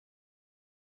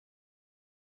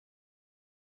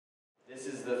This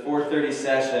is the 4:30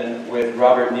 session with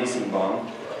Robert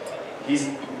Nissenbaum. He's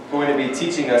going to be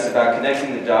teaching us about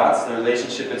connecting the dots, the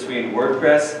relationship between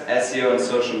WordPress, SEO, and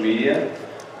social media.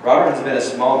 Robert has been a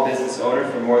small business owner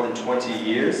for more than 20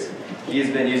 years. He has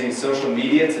been using social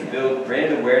media to build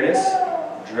brand awareness,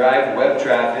 drive web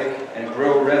traffic, and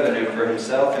grow revenue for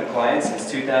himself and clients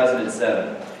since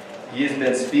 2007. He has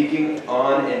been speaking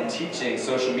on and teaching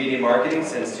social media marketing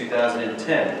since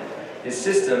 2010. His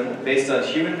system, based on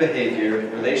human behavior,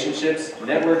 relationships,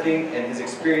 networking, and his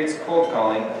experience cold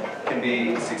calling, can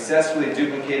be successfully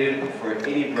duplicated for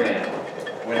any brand.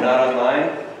 When not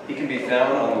online, he can be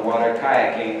found on the water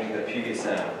kayaking the Puget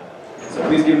Sound. So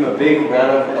please give him a big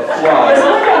round of applause.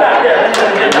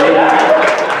 And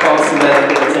call some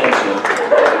medical attention.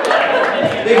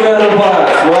 Big round of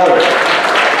applause, Robert.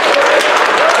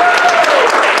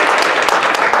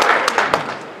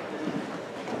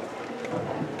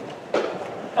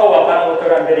 Oh well, I don't look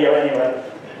good on video anyway.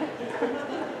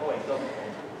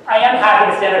 I am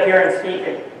happy to stand up here and speak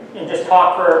and just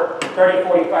talk for 30,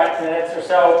 45 minutes or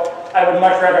so. I would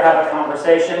much rather have a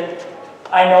conversation.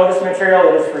 I know this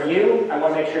material is for you. I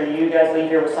want to make sure you guys leave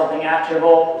here with something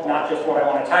actionable, not just what I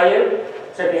want to tell you.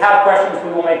 So if you have questions,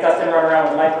 we will make Dustin run around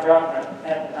with the microphone,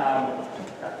 and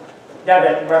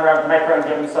Devin run around with the microphone and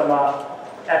give him some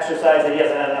exercise that he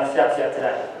hasn't had enough steps yet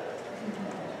today.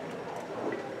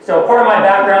 So part of my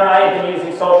background, I have been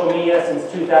using social media since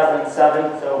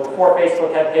 2007. So before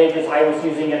Facebook had pages, I was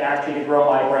using it actually to grow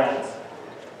my brands.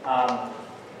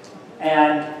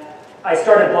 And I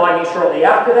started blogging shortly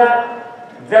after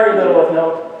that. Very little,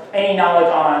 if any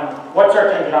knowledge on what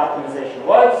search engine optimization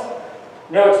was.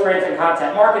 No experience in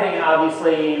content marketing, and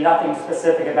obviously nothing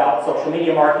specific about social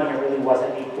media marketing. It really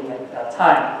wasn't anything at that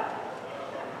time.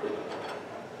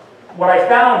 What I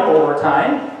found over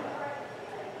time,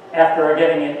 after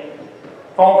getting a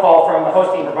phone call from the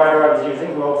hosting provider I was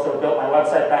using, who also built my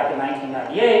website back in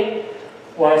 1998,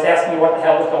 was asking me what the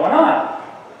hell was going on.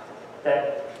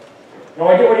 That, no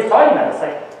idea what he's talking about. It's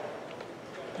like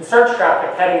the search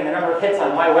traffic heading and the number of hits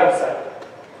on my website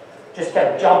just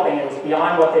kept jumping. It was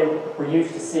beyond what they were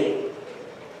used to see.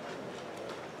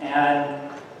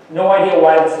 And no idea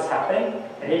why this is happening.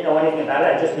 I didn't know anything about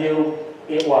it. I just knew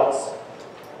it was.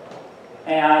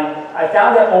 And I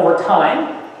found that over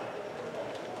time,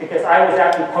 because I was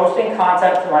actually posting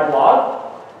content to my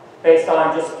blog based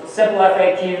on just simple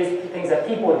FAQs, things that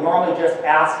people would normally just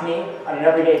ask me on an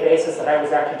everyday basis that I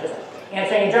was actually just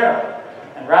answering in general.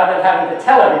 And rather than having to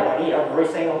tell everybody every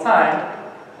single time,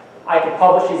 I could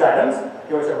publish these items.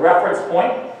 There was a reference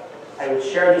point. I would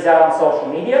share these out on social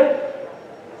media.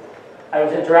 I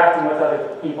was interacting with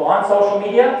other people on social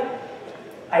media.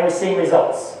 I was seeing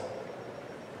results.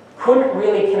 Couldn't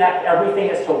really connect everything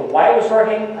as to why it was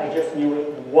working. I just knew it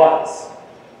was.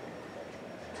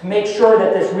 To make sure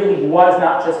that this really was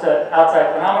not just an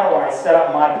outside phenomenon, when I set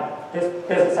up this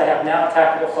business I have now,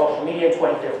 Tactical Social Media, in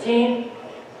 2015,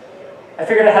 I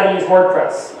figured out how to use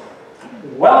WordPress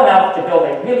well enough to build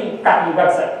a really crappy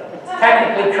website. It's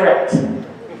technically correct.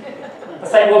 The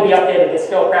site will be updated. It's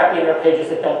still crappy, and there are pages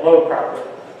that don't load properly.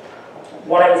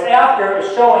 What I was after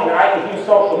is showing that I could use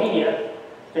social media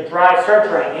to drive search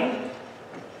ranking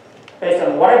based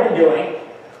on what I've been doing,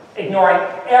 ignoring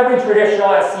every traditional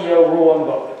SEO rule and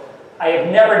book. I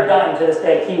have never done, to this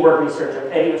day, keyword research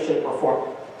of any shape or form.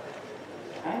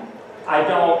 Okay? I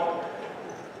don't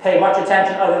pay much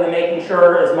attention other than making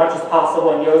sure as much as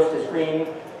possible and Yoast is green.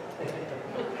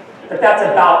 But that's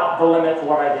about the limit for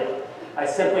what I did. I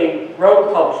simply wrote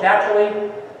and published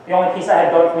naturally. The only piece I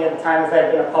had going for me at the time was that I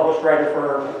had been a published writer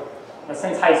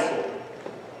since high school.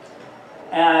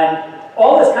 And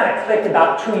all this kind of clicked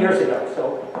about 2 years ago.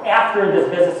 So after this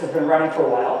business has been running for a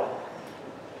while,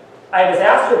 I was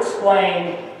asked to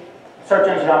explain search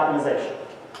engine optimization.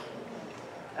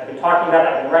 I've been talking about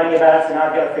it, I've been writing about it, so now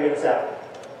I've got to figure this out.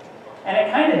 And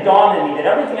it kind of dawned on me that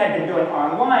everything I'd been doing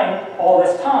online all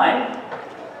this time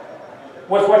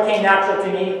was what came natural to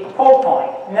me: cold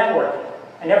calling, networking.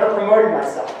 I never promoted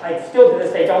myself. I still to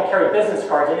this day don't carry business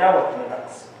cards and networking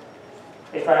events.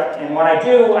 And when I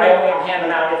do, I only hand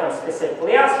them out if I'm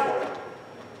specifically asked for it.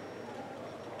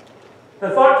 The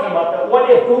thought came up that what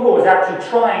if Google was actually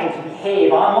trying to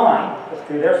behave online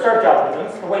through their search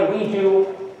algorithms the way we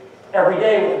do every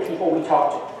day with the people we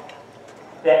talk to?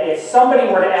 That if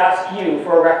somebody were to ask you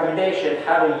for a recommendation,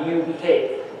 how do you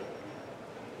behave?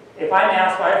 If I'm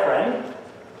asked by a friend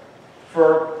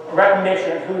for a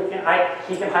recommendation of who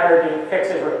he can hire to fix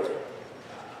his roof,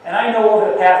 and I know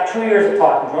over the past 2 years of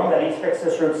talking to him that he's fixed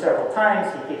this roof several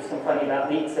times, he keeps complaining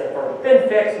about leaks that have already been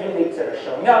fixed, new leaks that are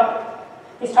showing up.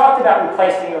 He's talked about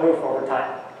replacing the roof over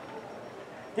time.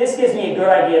 this gives me a good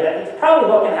idea that he's probably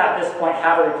looking at this point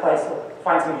how to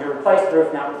find something to replace the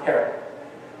roof, not repair it.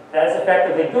 That is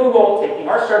effectively Google taking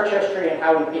our search history and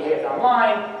how we behaved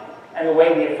online and the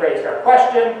way we have phrased our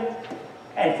question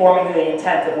and forming the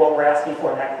intent of what we're asking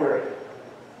for in that query.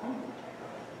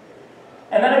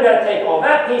 And then I've got to take all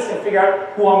that piece and figure out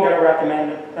who I'm going to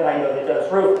recommend that I know that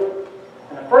does roofing.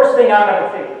 And the first thing I'm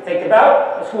going to think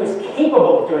about is who is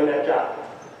capable of doing that job.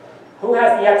 Who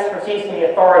has the expertise and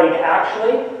the authority to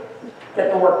actually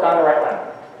get the work done the right way.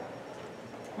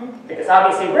 Because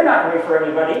obviously we're not going to refer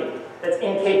anybody that's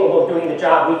incapable of doing the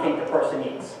job we think the person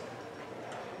needs.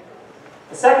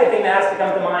 The second thing that has to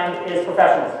come to mind is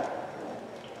professionalism.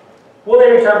 Will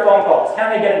they return phone calls? Can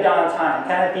they get it done on time?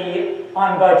 Can it be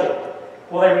on budget?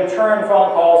 Will they return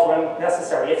phone calls when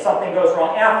necessary? If something goes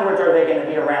wrong afterwards, are they going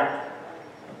to be around?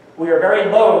 We are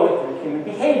very loath in human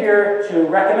behavior to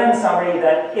recommend somebody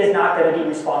that is not going to be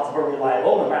responsible or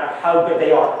reliable, no matter how good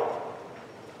they are.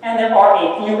 And there are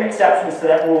a few exceptions to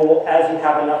that rule as you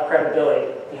have enough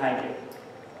credibility behind you.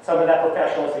 Some of that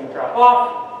professionalism can drop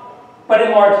off, but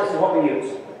in large, this is what we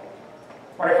use.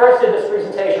 When I first did this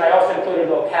presentation, I also included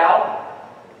locale,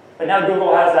 but now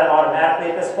Google has that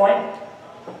automatically at this point.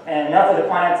 And enough of the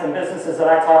clients and businesses that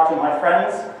I talk to, my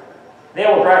friends, they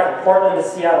will drive from Portland to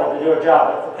Seattle to do a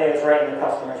job if the pay is right and the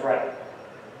customer is right.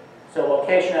 So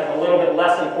location has a little bit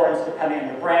less importance depending on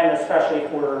your brand, especially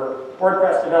if we're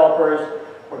WordPress developers,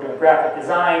 we're doing graphic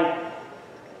design.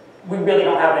 We really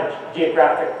don't have a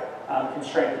geographic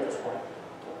constraint at this point.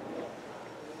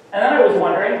 And then I was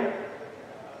wondering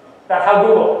about how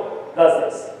Google does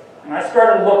this. And I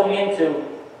started looking into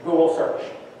Google search.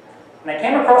 And I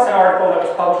came across an article that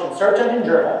was published in Search Engine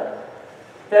Journal,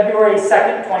 February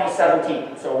 2nd,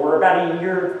 2017. So we're about a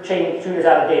year, 2 years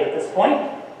out of date at this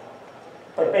point.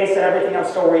 But based on everything I'm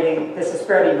still reading, this is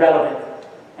fairly relevant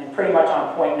and pretty much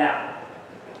on point now.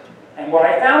 And what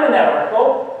I found in that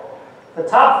article, the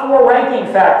top 4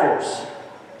 ranking factors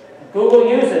Google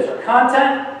uses are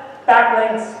content,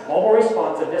 backlinks, mobile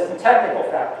responsiveness, and technical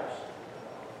factors.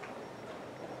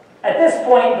 At this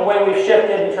point, the way we've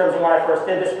shifted in terms of when I first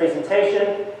did this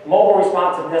presentation, mobile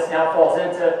responsiveness now falls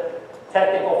into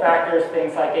technical factors,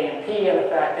 things like AMP, and the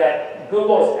fact that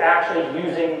Google is actually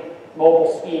using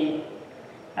mobile speed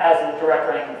as a direct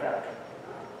ranking factor.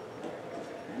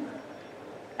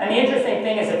 And the interesting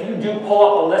thing is if you do pull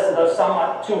up a list of those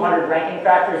somewhat 200 ranking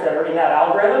factors that are in that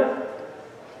algorithm,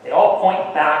 they all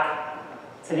point back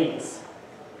to these.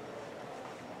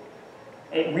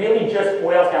 It really just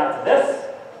boils down to this.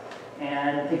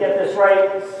 And to get this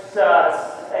right,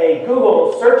 a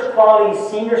Google search quality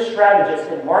senior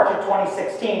strategist in March of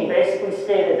 2016 basically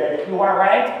stated that if you want to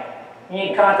rank, you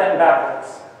need content and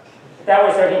backlinks. That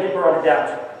was what he brought it down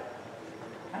to.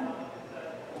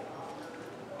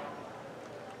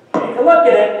 And if you look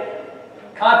at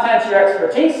it, content's your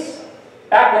expertise,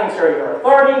 backlinks are your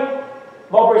authority,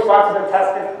 mobile responsiveness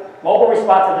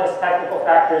technical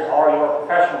factors are your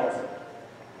professionalism.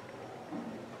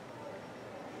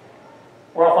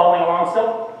 We're all following along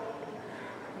still?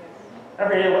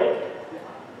 Every day awake?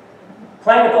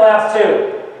 Playing with the last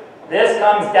 2. This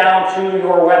comes down to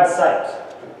your website.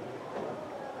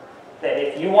 That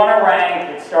if you want to rank,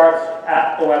 it starts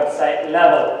at the website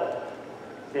level.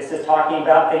 This is talking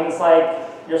about things like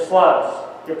your slugs,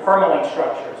 your permalink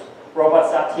structures,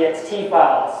 robots.txt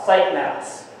files,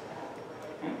 sitemaps.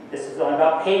 This is all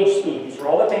about page speed. These are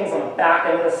all the things on the back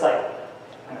end of the site.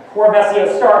 And the core of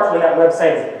SEO starts when that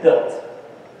website is built.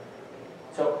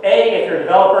 So A, if you're a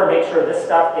developer, make sure this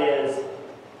stuff is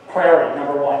priority,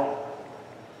 number 1.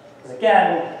 Because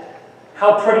again,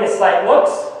 how pretty a site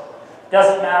looks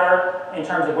doesn't matter in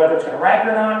terms of whether it's going to rank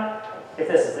or not. If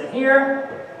this is in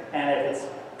here, and if it's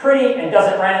pretty and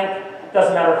doesn't rank, it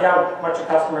doesn't matter how much a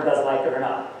customer does like it or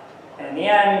not. And in the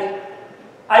end,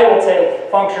 I will take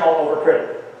functional over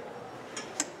pretty.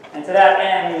 And to that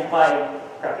end, my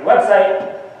crappy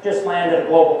website just landed a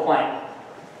global claim.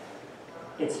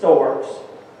 It still works.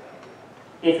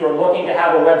 If you're looking to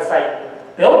have a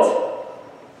website built,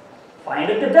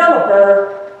 find a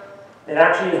developer that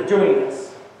actually is doing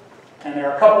this. And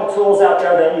there are a couple tools out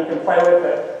there that you can play with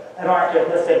that I don't actually have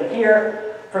listed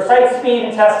here. For site speed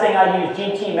and testing, I use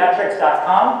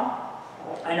gtmetrics.com.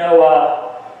 I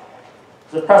know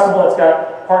there's a Pressable that's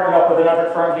got partnered up with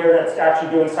another firm here that's actually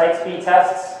doing site speed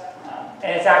tests.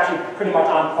 And it's actually pretty much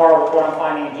on par with what I'm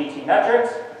finding in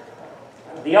GTmetrix.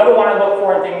 The other one I look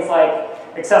for are things like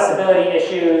accessibility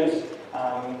issues,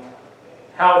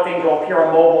 how things will appear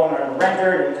on mobile and are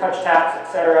rendered, and touch taps,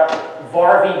 etc.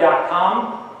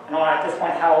 varvy.com. I don't know at this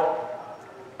point how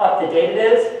up to date it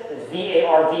is. It's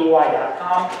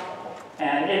varvy.com.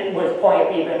 And it was pulling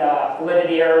up even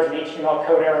validity errors and HTML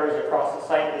code errors across the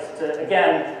site as to,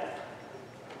 again,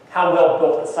 how well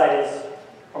built the site is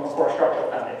from a core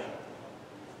structural foundation.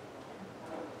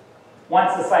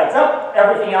 Once the site's up,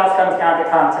 everything else comes down to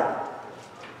content.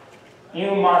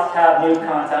 You must have new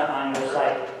content on your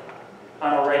site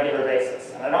on a regular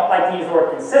basis. And I don't like to use the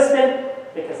word consistent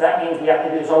because that means we have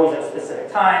to do this always at a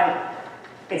specific time.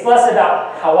 It's less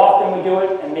about how often we do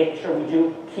it and making sure we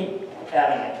do keep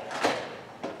adding it.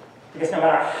 Because no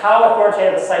matter how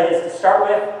authoritative the site is to start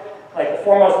with, like the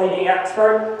foremost leading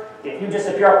expert, if you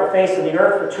disappear off the face of the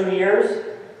earth for 2 years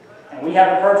and we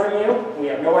haven't heard from you, we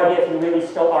have no idea if you really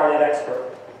still are that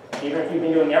expert. Even if you've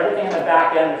been doing everything in the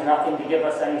back end, there's nothing to give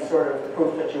us any sort of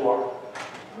proof that you are.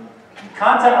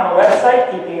 Content on a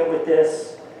website, keeping it with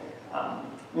this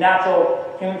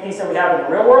natural human piece that we have in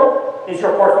the real world, is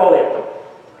your portfolio.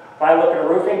 If I look at a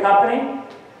roofing company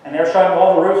and they're showing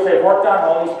all the roofs they've worked on,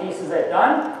 all these pieces they've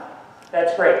done,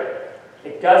 that's great.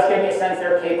 It does give me a sense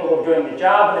they're capable of doing the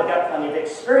job and they've got plenty of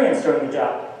experience doing the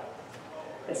job.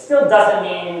 It still doesn't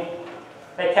mean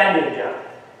they can do the job.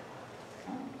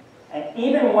 And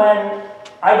even when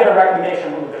I get a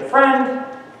recommendation from a good friend,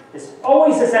 there's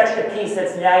always this extra piece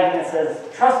that's nagging that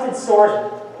says, trusted source,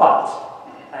 but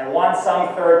I want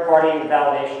some third-party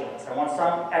validations. I want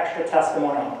some extra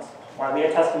testimonials. Why we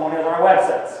have testimonials on our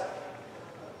websites.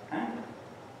 Okay?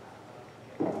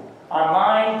 On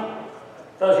mine,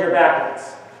 those are your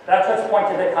backlinks. That's what's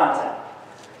pointed to the content.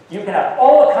 You can have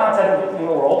all the content in the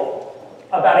world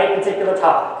about a particular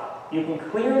topic. You can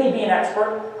clearly be an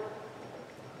expert.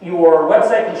 Your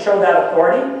website can show that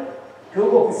authority.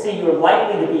 Google can see you're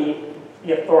likely to be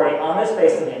the authority on this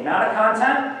based on the amount of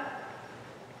content,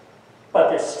 but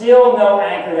there's still no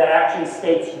anchor that actually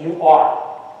states you are.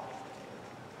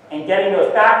 And getting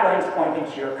those backlinks pointing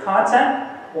to your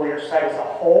content or your site as a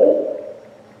whole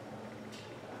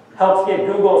helps give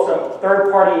Google some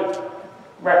third-party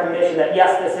recognition that,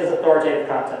 yes, this is authoritative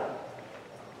content.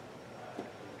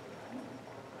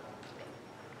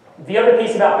 The other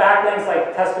piece about backlinks,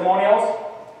 like testimonials,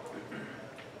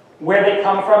 where they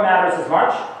come from matters as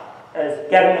much as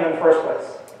getting them in the first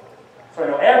place. So I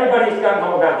know everybody's gung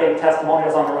ho about getting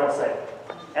testimonials on their website.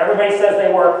 Everybody says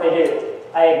they work, they do.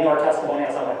 I ignore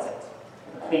testimonials on websites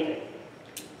completely.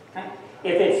 Okay?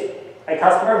 If it's a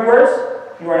customer of yours,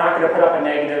 you are not going to put up a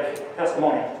negative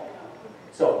testimonial.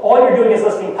 So all you're doing is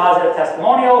listing positive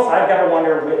testimonials. I've got to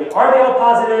wonder, really, are they all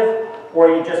positive,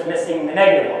 or are you just missing the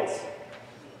negative ones?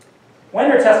 When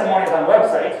there are testimonials on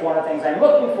websites, one of the things I'm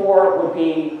looking for would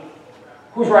be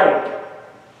who's writing it.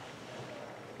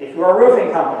 If you're a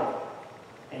roofing company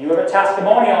and you have a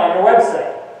testimonial on your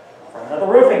website from another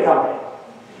roofing company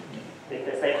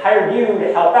because they hired you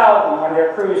to help out when one of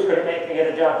their crews couldn't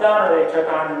get a job done, or they took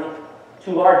on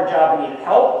too large a job and needed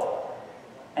help,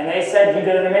 and they said you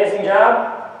did an amazing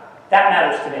job, that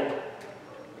matters to me.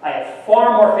 I have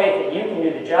far more faith that you can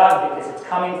do the job because it's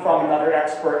coming from another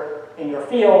expert in your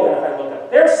field, and if I look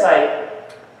at their site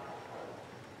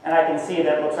and I can see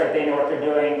that it looks like they know what they're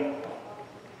doing,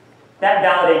 that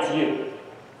validates you.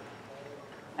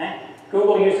 Okay?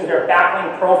 Google uses their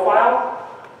backlink profile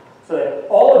so that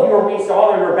all of your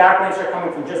backlinks are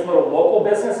coming from just little local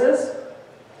businesses.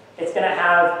 It's going to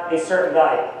have a certain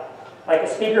value. Like a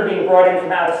speaker being brought in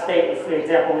from out of state was the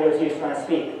example we always use when I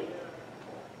speak.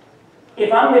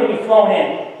 If I'm going to be flown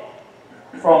in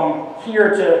from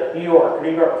here to New York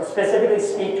to specifically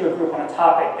speak to a group on a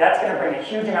topic, that's going to bring a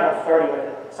huge amount of authority with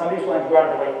it. Somebody's willing to go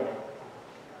out of their way for me.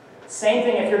 Same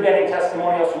thing if you're getting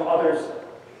testimonials from others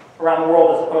around the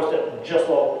world as opposed to just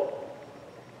local.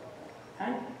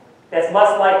 Okay? That's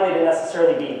less likely to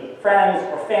necessarily be friends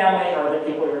or family or other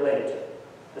people you're related to.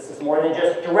 This is more than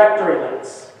just directory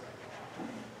links.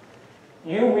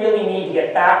 You really need to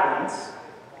get backlinks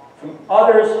from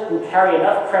others who carry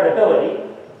enough credibility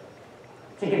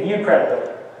to give you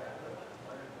credibility.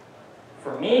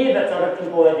 For me, that's other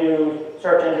people that do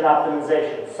search engine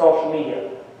optimization, social media.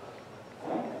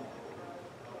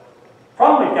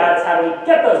 Problem we've got is how do we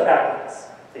get those backlinks?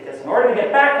 Because in order to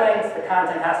get backlinks, the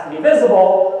content has to be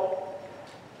visible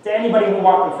to anybody we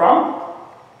want them from,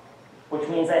 which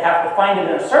means they have to find it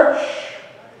in a search,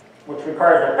 which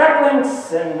requires their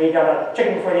backlinks, and we got a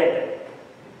chicken before the egg day.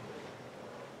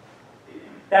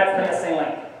 That's the missing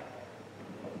link.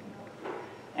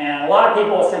 And a lot of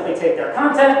people simply take their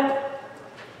content,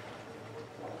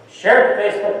 share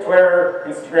it to Facebook, Twitter,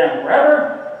 Instagram,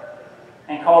 wherever,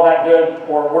 and call that good,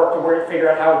 or work to figure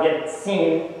out how to get it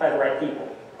seen by the right people.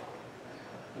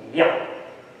 Yeah.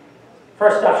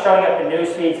 First stuff showing up in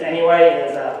news feeds anyway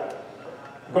is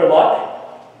good luck.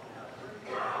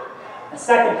 The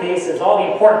second piece is all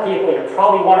the important people you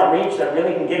probably want to reach that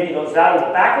really can give you those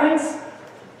valuable backlinks.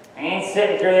 I ain't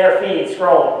sitting through their feed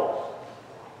scrolling.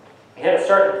 You hit a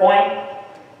certain point,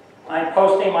 I'm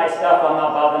posting my stuff, I'm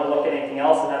not bothering to look at anything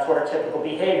else, and that's what our typical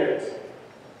behavior is.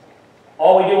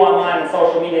 All we do online and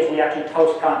social media is we actually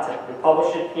post content. We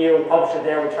publish it here, we publish it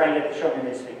there, we try and get it to show in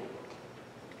your newsfeed.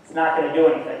 It's not going to do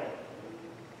anything.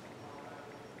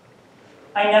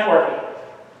 I'm networking.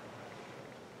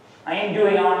 I am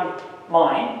doing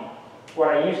online what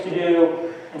I used to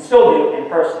do and still do in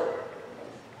person.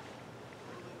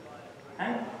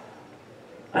 Okay?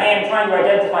 I am trying to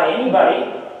identify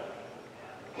anybody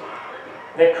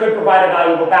that could provide a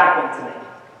valuable backlink to me.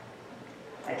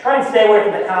 I try and stay away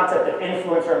from the concept of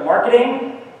influencer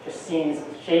marketing. It just seems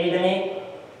shady to me,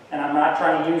 and I'm not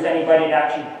trying to use anybody to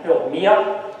actually build me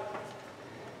up.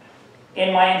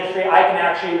 In my industry, I can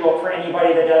actually look for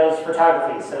anybody that does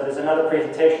photography. So there's another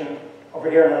presentation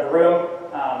over here in another room.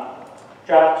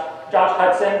 Josh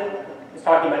Hudson is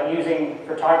talking about using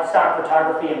stock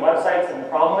photography in websites and the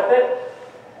problem with it.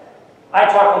 I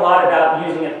talk a lot about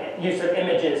use of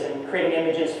images and creating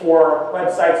images for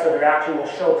websites so they actually will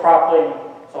show properly in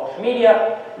social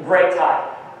media. Great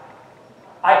tie.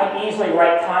 I can easily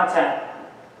write content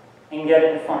and get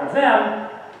it in front of them.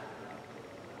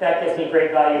 That gives me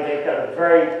great value. They've got a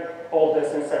very old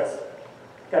business that's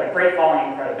got a great following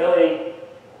and credibility.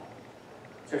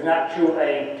 So it's not true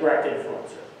a direct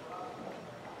influencer.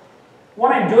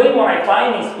 What I'm doing when I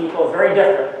find these people is very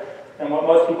different than what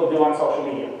most people do on social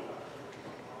media.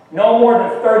 No more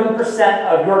than 30%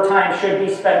 of your time should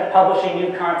be spent publishing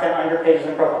new content on your pages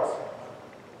and profiles.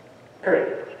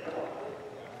 Period.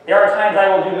 There are times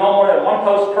I will do no more than one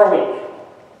post per week.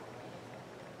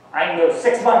 I can go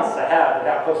 6 months I have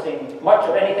without posting much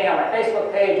of anything on my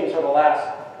Facebook page until the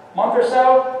last month or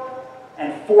so,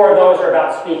 and 4 of those are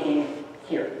about speaking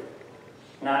here.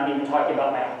 Not even talking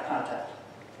about my own content.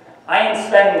 I am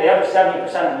spending the other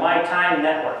 70% of my time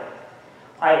networking.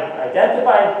 I've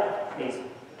identified these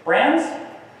brands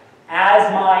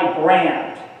as my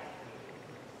brand.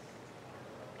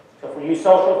 So if we use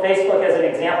Facebook as an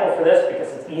example for this,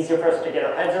 because it's easier for us to get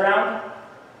our heads around,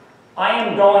 I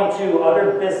am going to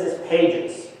other business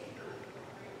pages.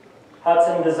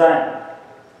 Hudson Design.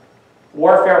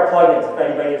 Warfare plugins, if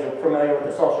anybody is familiar with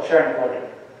the social sharing plugin.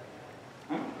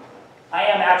 I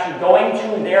am actually going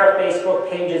to their Facebook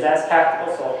pages as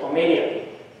tactical social media.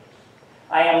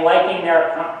 I am liking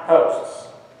their posts.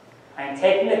 I am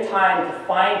taking the time to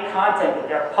find content that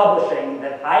they're publishing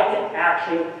that I can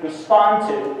actually respond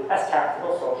to as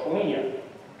tactical social media.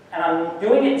 And I'm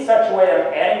doing it in such a way that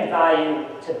I'm adding value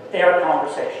to their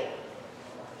conversation.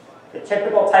 The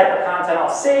typical type of content I'll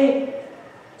see,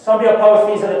 somebody will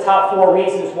post, these are the top 4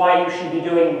 reasons why you should be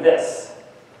doing this.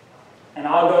 And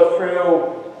I'll go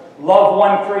through love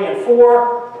 1, 3, and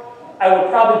 4. I would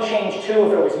probably change 2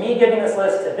 if it was me giving this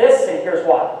list to this, and here's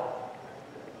why.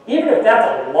 Even if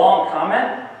that's a long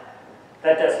comment,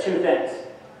 that does 2 things.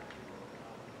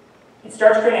 It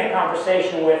starts creating a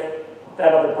conversation with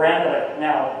that other brand that I've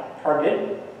now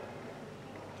targeted.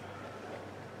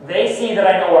 They see that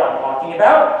I know what I'm talking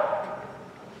about.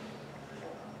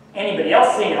 Anybody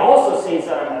else seeing it also sees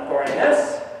that I'm an authority in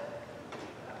this.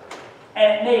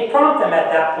 And it may prompt them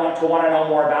at that point to want to know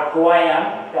more about who I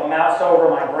am. They'll mouse over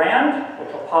my brand,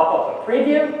 which will pop up a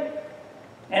preview.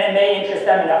 And it may interest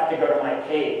them enough to go to my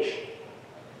page.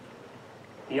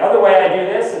 The other way I do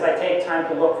this is I take time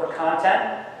to look for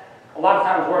content. A lot of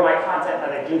times where my content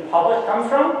that I do publish comes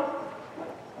from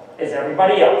is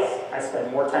everybody else. I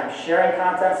spend more time sharing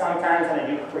content sometimes than I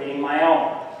do creating my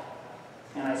own.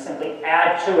 And I simply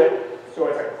add to it so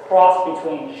it's a cross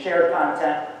between shared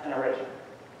content and original.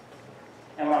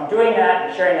 And when I'm doing that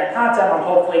and sharing that content, I'm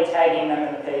hopefully tagging them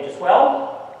in the page as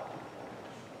well,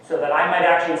 so that I might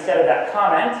actually, instead of that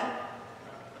comment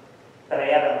that I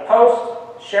add on the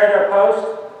post, share their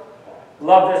post,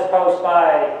 love this post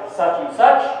by such and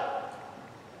such,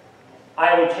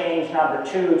 I would change number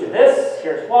 2 to this,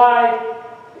 here's why.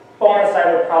 Bonus,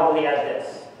 I would probably add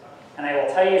this. And I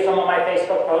will tell you some of my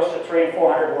Facebook posts are 300 and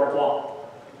 400 words long.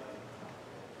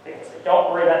 Because I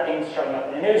don't worry about things showing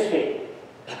up in the newsfeed.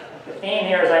 The theme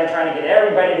here is I'm trying to get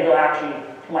everybody to go actually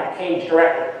to my page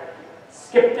directly.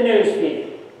 Skip the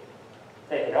newsfeed.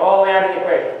 Take it all the way out of the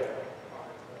equation.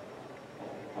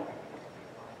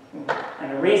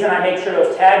 And the reason I make sure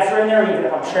those tags are in there, even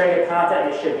if I'm sharing the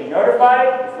content, they should be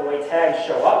notified, is the way tags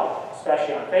show up,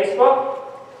 especially on Facebook.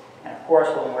 And of course,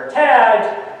 when we're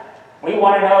tagged, we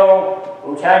want to know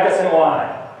who tagged us and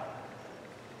why.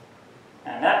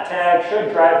 And that tag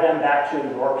should drive them back to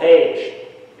your page.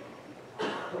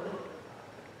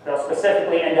 They'll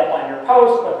specifically end up on your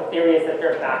post, but the theory is that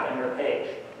they're back on your page.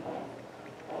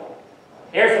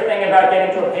 Here's the thing about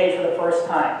getting to a page for the first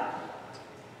time.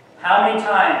 How many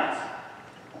times,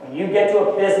 when you get to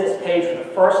a business page for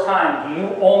the first time, do you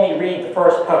only read the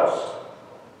first post?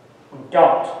 You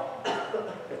don't. If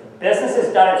the business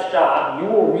has done its job, you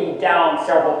will read down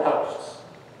several posts.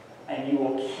 And you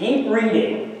will keep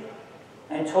reading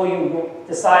until you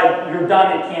decide you're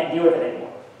done and can't deal with it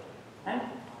anymore. Okay?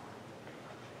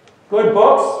 Good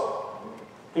books,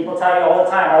 people tell you all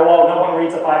the time, oh, well, no one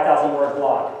reads a 5,000-word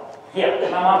blog. Yeah,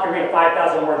 my mom can read a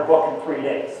 5,000-word book in 3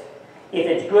 days. If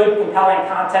it's good, compelling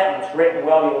content and it's written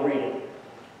well, you'll read it.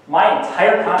 My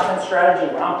entire content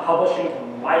strategy when I'm publishing to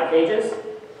my pages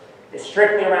is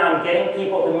strictly around getting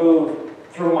people to move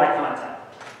through my content.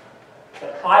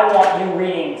 But I want you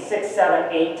reading 6,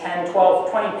 7, 8, 10,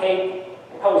 12, 20 page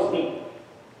posts deep.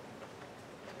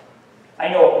 I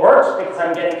know it works because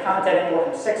I'm getting content anywhere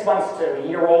from 6 months to a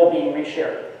year old being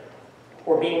reshared,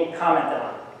 or being commented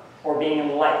on, or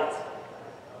being liked.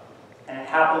 And it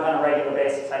happens on a regular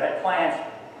basis. I've had clients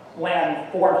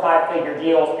land 4- and 5-figure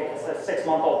deals because of a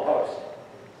 6-month-old post.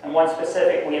 And one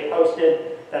specific, we had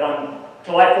posted that on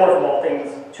July 4th of all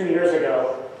things, 2 years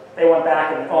ago, they went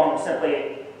back and the phone was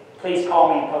simply, please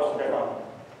call me, and posted their phone.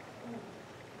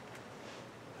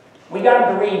 We got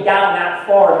them to read down that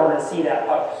far in order to see that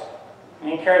post. I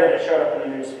didn't care that it showed up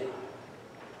in the newsfeed.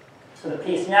 So the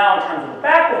piece now in terms of the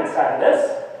backlink side of this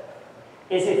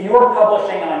is if you're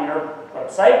publishing on your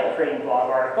website and creating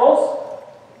blog articles,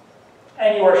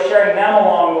 and you are sharing them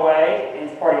along the way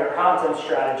as part of your content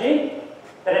strategy,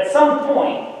 that at some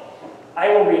point, I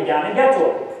will read down and get to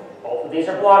them. Both of these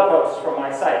are blog posts from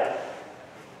my site.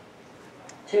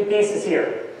 2 pieces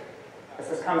here.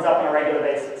 This comes up on a regular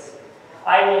basis.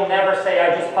 I will never say,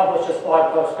 I just published this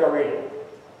blog post, go read it.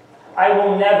 I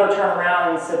will never turn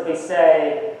around and simply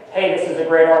say, hey, this is a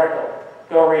great article,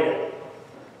 go read it.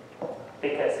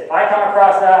 Because if I come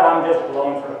across that, I'm just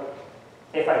blown through.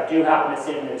 If I do happen to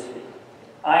see a newsfeed,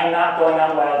 I am not going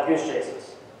on wild goose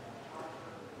chases.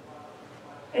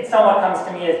 It somewhat comes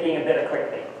to me as being a bit of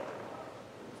clickbait,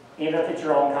 even if it's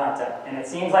your own content. And it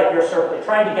seems like you're certainly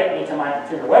trying to get me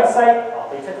to your website,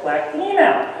 probably to collect the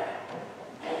email.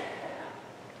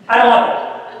 I don't want that.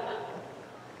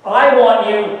 I want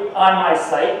you on my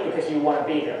site because you want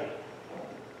to be there.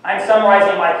 I'm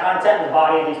summarizing my content in the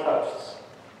body of these posts.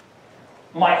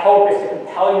 My hope is to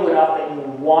compel you enough that you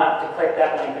want to click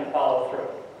that link and follow through.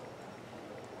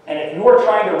 And if you are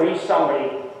trying to reach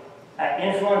somebody at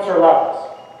influencer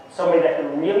levels, somebody that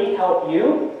can really help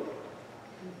you,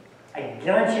 I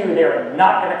guarantee you they're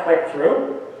not going to click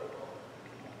through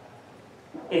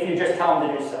if you just tell them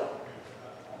to do so.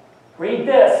 Read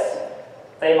this,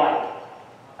 they might.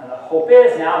 And the hope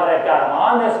is, now that I've got them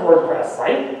on this WordPress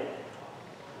site,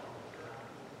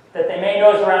 that they may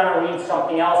nose around and read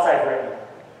something else I've written.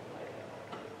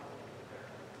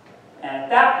 And at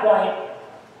that point,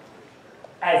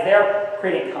 as they're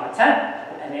creating content,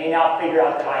 and they now figure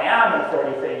out that I am a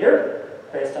 30-figure,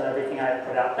 based on everything I've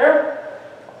put out there,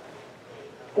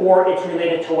 or it's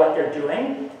related to what they're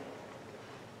doing,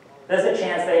 there's a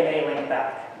chance they may link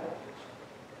back.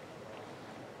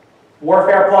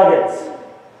 Warfare plugins.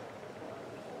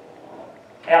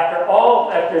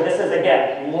 After this is,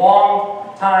 again,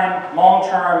 long-term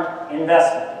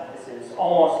investment. This is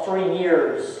almost 3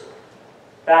 years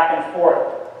back and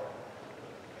forth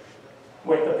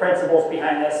with the principals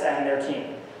behind this and their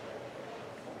team.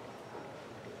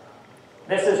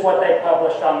 This is what they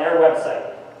published on their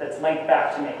website that's linked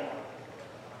back to me.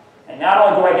 And not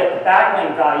only do I get the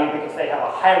backlink value because they have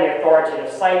a highly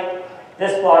authoritative site,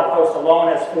 this blog post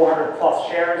alone has 400 plus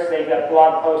shares. They've got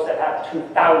blog posts that have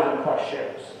 2,000 plus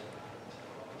shares.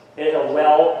 It is a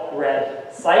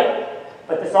well-read site,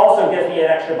 but this also gives me an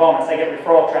extra bonus. I get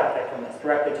referral traffic from this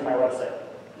directly to my website.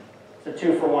 It's a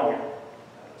 2-for-1 here.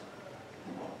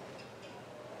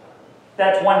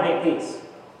 That's one big piece.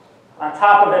 On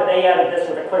top of it, they added this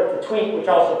with a click to tweet, which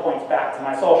also points back to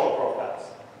my social profiles.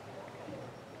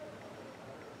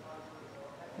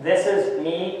 This is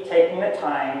me taking the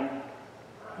time,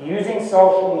 using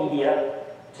social media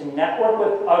to network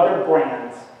with other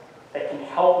brands that can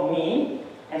help me,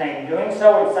 and I'm doing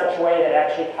so in such a way that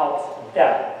actually helps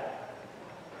them.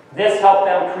 This helped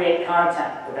them create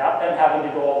content without them having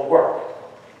to do all the work.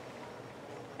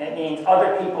 It means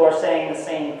other people are saying the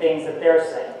same things that they're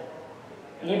saying.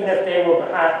 Even if they were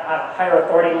at a higher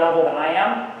authority level than I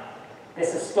am,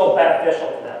 this is still beneficial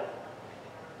to them.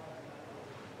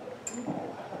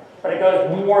 But it goes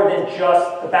more than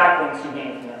just the backlinks you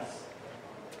gain from this.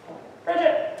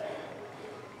 Bridget,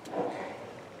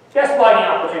 guest blogging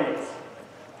opportunities.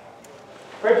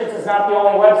 Bridget's is not the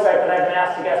only website that I've been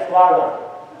asked to guest blog on.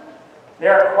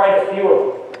 There are quite a few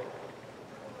of them.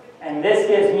 And this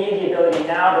gives me the ability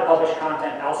now to publish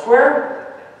content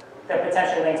elsewhere that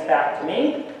potentially links back to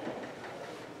me.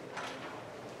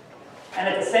 And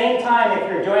at the same time, if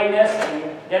you're doing this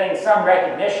and getting some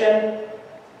recognition,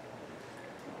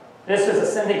 this is a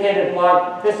syndicated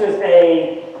blog. This is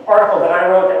an article that I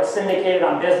wrote that was syndicated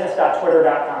on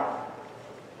business.twitter.com.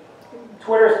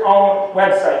 Twitter's own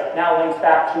website now links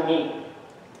back to me.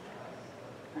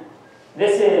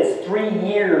 This is 3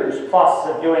 years plus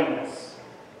of doing this.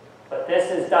 But this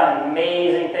has done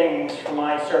amazing things for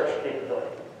my search capability.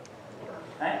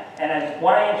 Right? And then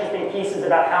one of the interesting pieces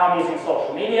about how I'm using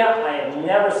social media, I have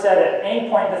never said at any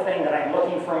point in the thing that I'm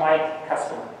looking for my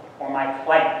customer or my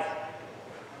client.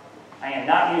 I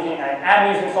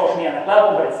am using social media on that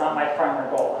level, but it's not my primary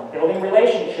goal. I'm building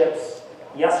relationships,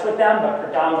 yes, with them, but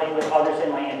predominantly with others in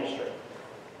my industry.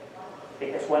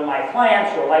 Because when my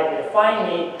clients who are likely to find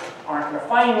me aren't going to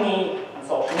find me on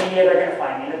social media, they're going to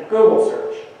find me in a Google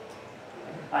search.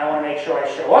 I want to make sure I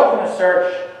show up in a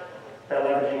search by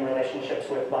leveraging relationships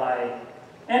with my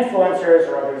influencers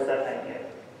or others that I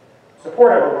get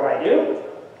support over what I do,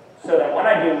 so that when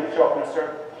I do show up in a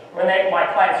search, when my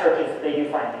client searches, they do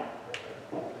find me.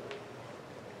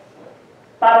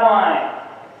 Bottom line,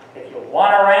 if you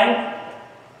want to rank,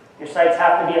 your sites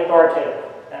have to be authoritative.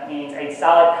 That means a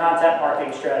solid content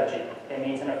marketing strategy. It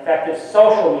means an effective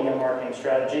social media marketing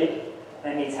strategy.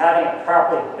 And it means having a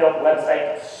properly built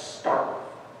website to start with.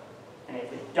 And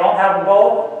if you don't have them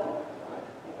both,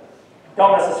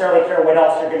 don't necessarily care what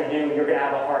else you're going to do, you're going to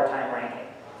have a hard time ranking.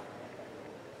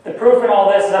 The proof in all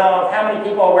this is I don't know how many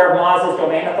people are aware of Moz's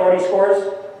domain authority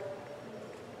scores.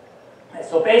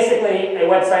 So basically, a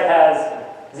website has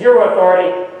 0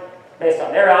 authority based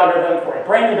on their algorithm for a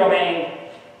brand new domain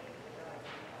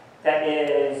that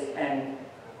is, and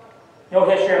no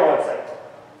history on a website.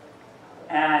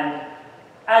 And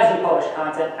as you publish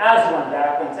content, as you run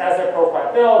backlinks, as their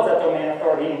profile builds, that domain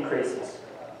authority increases.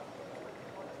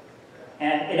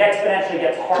 And it exponentially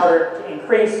gets harder to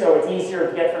increase, so it's easier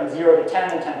to get from 0 to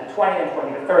 10, and 10 to 20, and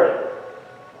 20 to 30.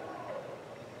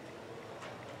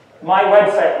 My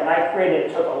website, when I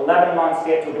created it, took 11 months to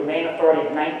get to a domain authority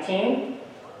of 19,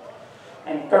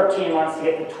 and 13 months to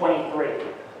get to 23,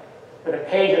 with a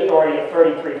page authority of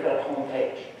 33 for that home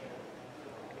page.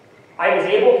 I was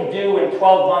able to do in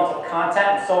 12 months of content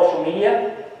and social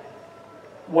media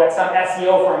what some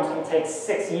SEO firms can take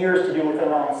 6 years to do with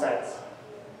their own sites.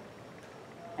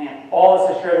 And all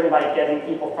this is driven by getting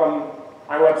people from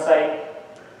my website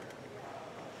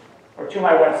or to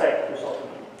my website through social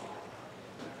media.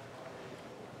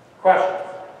 Questions?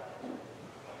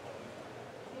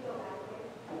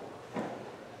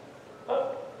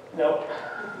 Oh, no.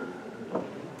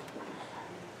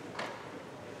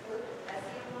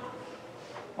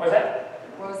 What was that?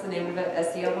 What was the name of it?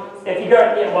 SEO Moms? If you go,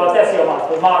 yeah, well, it's SEO Moms,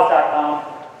 but moms.com,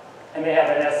 and they have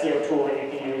an SEO tool that you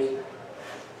can use.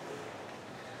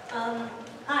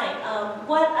 Hi,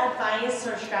 what advice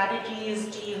or strategies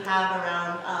do you have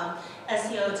around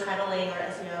SEO titling or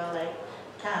SEO,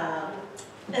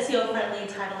 SEO-friendly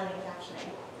titling and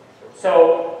captioning?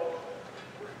 So,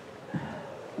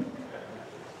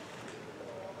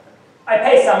 I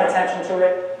pay some attention to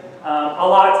it. A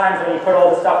lot of times when you put all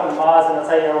the stuff in Moz, and they'll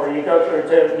tell you, or you go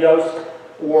to Yoast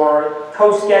or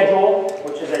CoSchedule,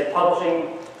 which is a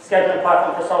publishing scheduling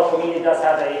platform for social media, does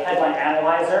have a headline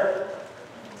analyzer.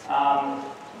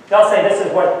 They'll say this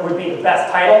is what would be the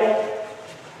best title.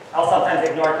 I'll sometimes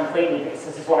ignore it completely because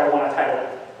this is what I want to title it.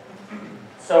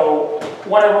 So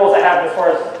one of the rules I have as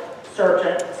far as search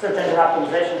engine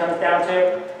optimization comes down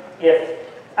to,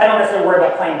 I don't necessarily worry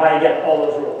about playing by again all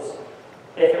those rules.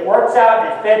 If it works out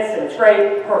and it fits and it's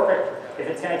great, perfect. If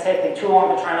it's going to take me too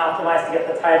long to try and optimize to get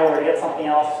the title or to get something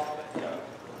else,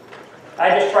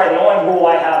 I just try, the only rule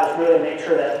I have is really make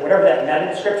sure that whatever that meta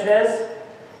description is,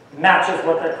 matches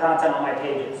what their content on my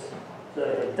page is. So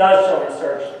that if it does show in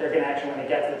search, they're going to actually want to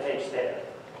get to the page state.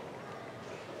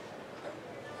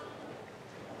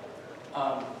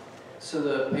 So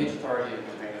the page authority and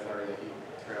domain authority that you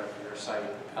threw out for your site,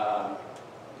 are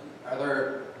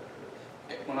there,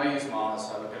 when I use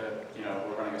Moz, I look at it,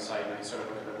 we're running a site and I sort of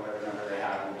look at whatever number they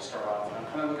have when we start off, and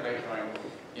I'm kind of looking at it going,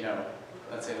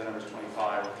 let's say the number's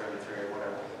 25 or 33 or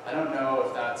whatever. I don't know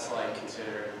if that's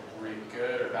considered really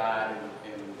good or bad,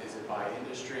 and is it by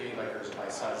industry, or is it by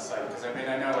size of site? Because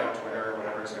I know Twitter or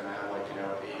whatever is going to have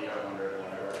 80 or 100 or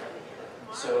whatever.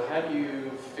 So how do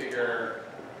you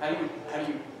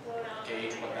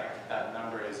gauge what that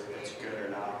number is, if it's good or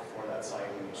not for that site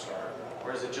when you start?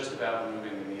 Or is it just about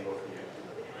moving the needle for you?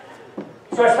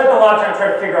 So I spent a lot of time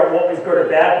trying to figure out what was good or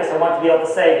bad because I wanted to be able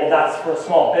to say, well, that's for a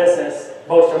small business.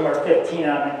 Most of them are 15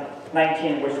 and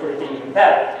 19, which would have been even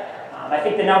better. I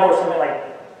think the number was something like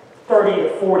 30 to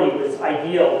 40 was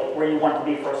ideal where you want to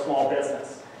be for a small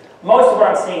business. Most of what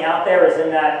I'm seeing out there is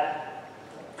in that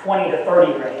 20 to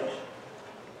 30 range.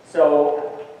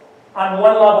 So on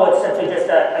one level, it's simply just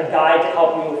a guide to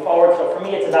help you move forward. So for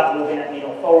me, it's about moving that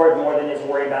needle forward more than it's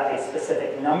worry about a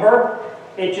specific number.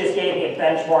 It just gave me a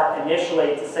benchmark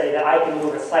initially to say that I can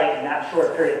move a site in that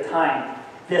short period of time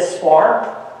this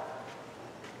far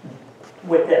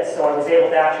with this. So I was able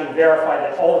to actually verify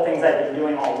that all the things I've been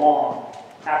doing all along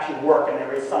actually work, and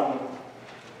there is some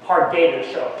hard data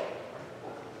to show.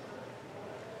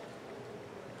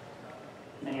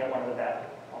 And then you got one in the back.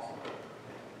 Awesome.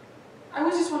 I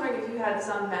was just wondering if you had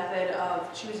some method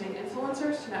of choosing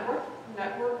influencers to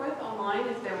network with online.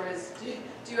 If there was,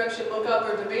 do you actually look up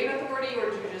their domain authority, or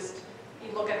do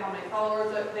you look at how many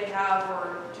followers that they have,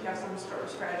 or do you have some sort of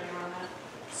strategy around that?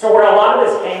 So where a lot of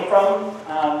this came from,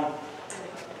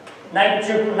 90+%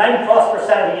 of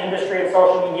the industry of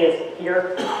social media is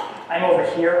here. I'm over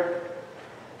here.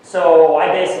 So I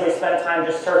basically spent time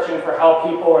just searching for how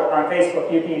people are on Facebook.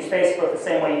 You can use Facebook the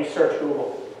same way you search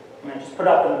Google. And I just put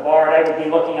up in the bar, and I would be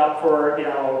looking up for,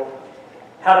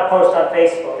 how to post on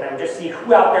Facebook, and I would just see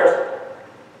who out there,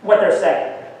 what they're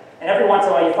saying. And every once in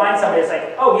a while you find somebody that's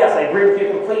like, oh yes, I agree with you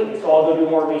completely, so I'll go do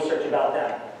more research about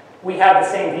them. We have the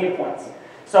same viewpoints.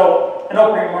 So an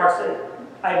opening remarks that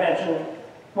I mentioned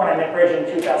when I met Bridget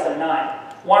in 2009.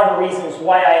 One of the reasons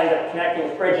why I ended up connecting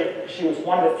with Bridget, she was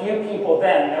one of the few people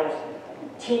then that was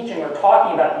teaching or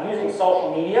talking about using social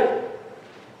media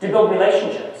to build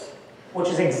relationships, which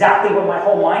is exactly what my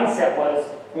whole mindset was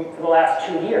for the last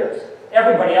 2 years.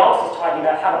 Everybody else is talking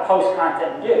about how to post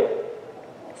content and do.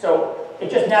 So it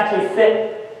just naturally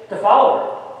fit to follow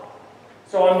her.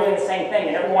 So I'm doing the same thing,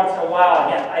 and every once in a while,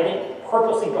 again, I didn't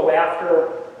purposely go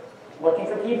after looking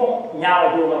for people. Now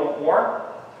I do a little more.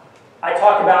 I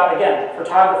talk about, again,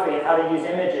 photography and how to use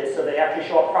images so they actually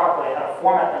show up properly, how to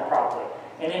format them properly,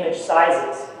 and image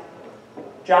sizes.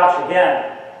 Josh,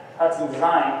 again, Hudson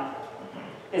Design,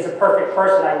 is a perfect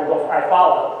person I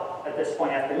follow at this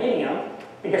point after meeting him,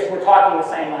 because we're talking the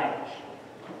same language.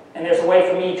 And there's a way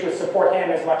for me to support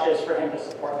him as much as for him to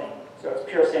support me. So it's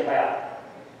pure symbiotic.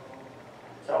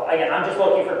 So again, I'm just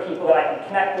looking for people that I can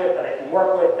connect with, that I can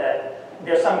work with, that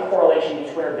there's some correlation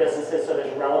between our businesses, so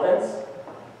there's relevance.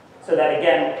 So that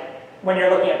again, when you're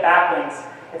looking at backlinks,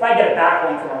 if I get a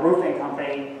backlink from a roofing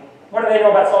company, what do they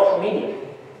know about social media,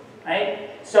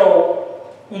 right?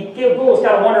 So Google's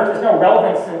got to wonder if there's no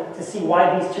relevance to see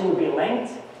why these two would be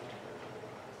linked.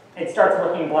 It starts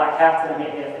looking black hat to them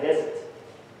even if it isn't.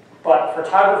 But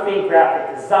photography,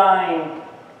 graphic design,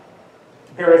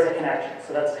 there is a connection.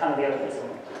 So that's kind of the other piece of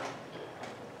it.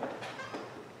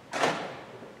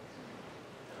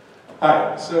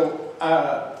 Hi, so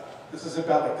this is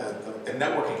about like the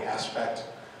networking aspect.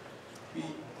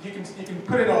 You can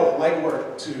put in all the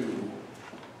legwork to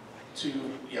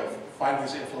find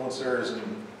these influencers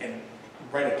and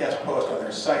write a guest post on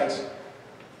their sites,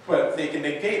 but they can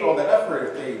negate all that effort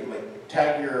if they like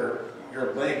tag your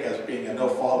link as being a no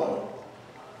follow.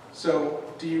 So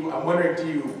I'm wondering, do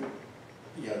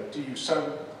you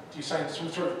sign some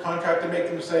sort of contract to make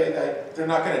them say that they're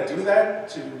not going to do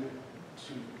that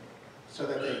so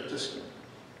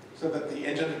that the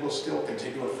engine will still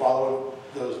continue to follow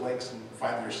those links and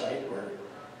find your site, or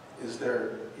is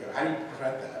there, how do you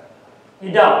prevent that?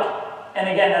 You don't. And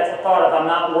again, that's the thought of I'm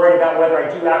not worried about whether I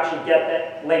do actually get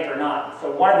that link or not. So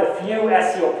one of the few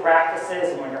SEO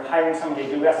practices, and when you're hiring somebody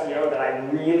to do SEO, that I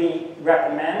really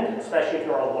recommend, especially if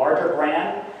you're a larger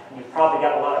brand, and you've probably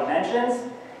got a lot of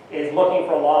mentions, is looking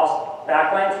for lost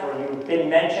backlinks where you've been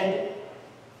mentioned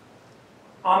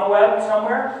on the web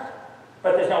somewhere,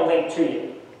 but there's no link to you.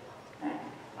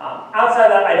 Outside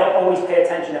of that, I don't always pay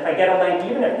attention. If I get a link,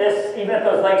 even if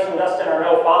those links from Dustin are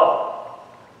no follow,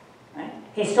 right?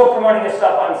 He's still promoting this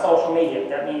stuff on social media.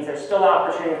 That means there's still an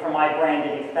opportunity for my brand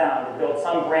to be found, to build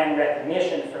some brand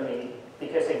recognition for me.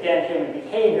 Because again, human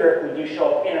behavior, if we do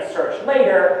show up in a search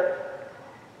later,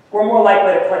 we're more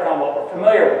likely to click on what we're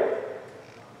familiar with.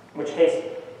 In which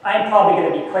case, I'm probably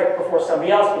going to be clicked before somebody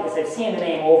else because they've seen the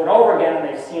name over and over again, and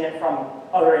they've seen it from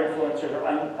other influencers or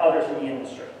others in the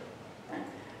industry.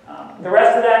 The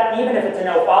rest of that, even if it's a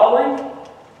no following,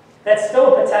 that's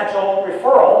still a potential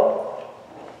referral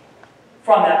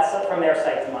from their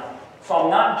site to mine. So I'm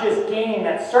not just gaining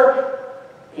that search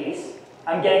piece,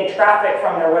 I'm getting traffic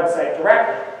from their website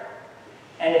directly.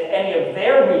 And if any of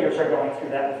their readers are going through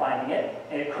that and finding it,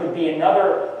 and it could be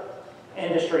another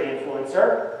industry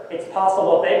influencer, it's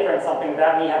possible that they print something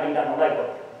without me having done the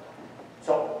legwork.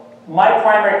 So my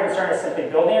primary concern is simply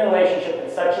building a relationship in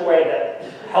such a way that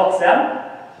helps them,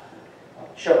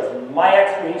 shows my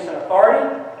expertise and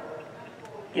authority,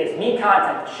 gives me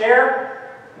content to share.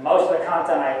 Most of the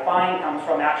content I find comes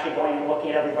from actually going and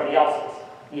looking at everybody else's.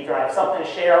 Either I have something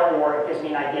to share or it gives me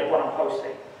an idea of what I'm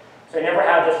posting. So I never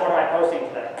have this, what am I posting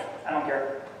today? I don't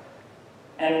care.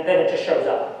 And then it just shows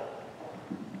up.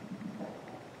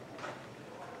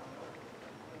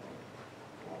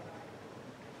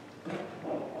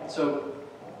 So,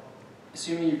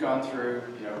 assuming you've gone through,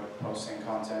 posting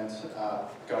content,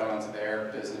 going onto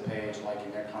their business page, liking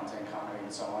their content, commenting,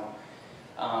 and so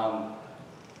on,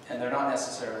 and they're not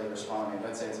necessarily responding.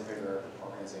 Let's say it's a bigger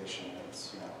organization,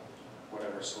 it's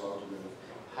whatever, slow to move.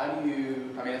 How do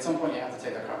you? I mean, at some point you have to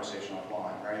take that conversation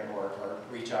offline, right, or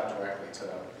reach out directly to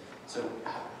them. So,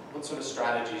 what sort of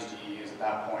strategies do you use at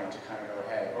that point to kind of go,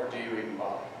 hey, or do you even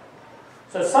bother?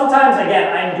 So sometimes,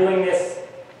 again, I'm doing this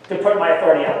to put my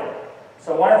authority out there.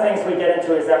 So one of the things we get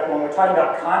into is that when we're talking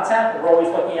about content, we're always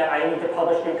looking at, I need to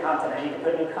publish new content, I need to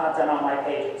put new content on my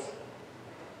pages.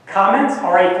 Comments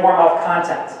are a form of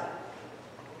content.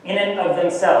 In and of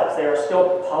themselves, they are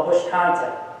still published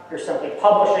content. You're simply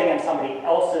publishing in somebody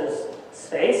else's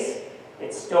space.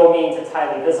 It still means it's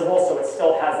highly visible, so it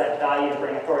still has that value to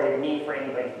bring authority to me for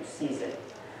anybody who sees it.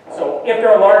 So if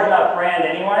they're a large enough brand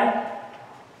anyway,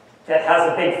 that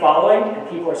has a big following, and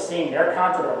people are seeing their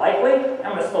content are likely,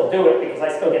 I'm going to still do it because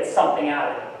I still get something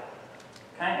out of it.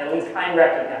 Okay? At least I'm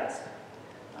recognized.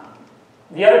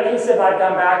 The other piece that I've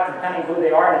done back, depending who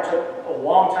they are, and it took a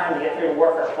long time to get through to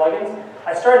work our plugins,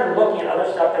 I started looking at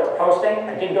other stuff they were posting.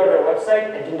 I did go to their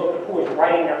website. I did look at who was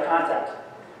writing their content.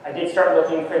 I did start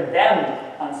looking for them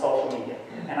on social media,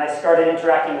 and I started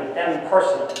interacting with them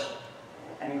personally.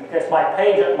 And because my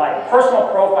personal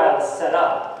profile is set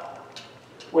up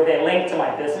with a link to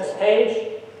my business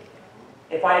page,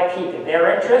 if I pique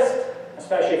their interest,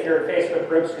 especially if you're in Facebook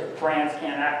groups because brands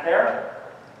can't act there,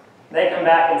 they come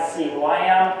back and see who I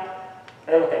am,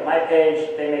 they look at my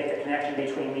page, they make the connection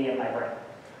between me and my brand.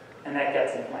 And that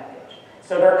gets into my page.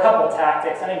 So there are a couple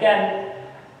tactics, and again,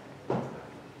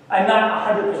 I'm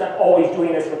not 100% always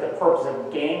doing this with the purpose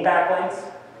of gaining backlinks.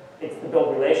 It's to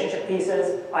build relationship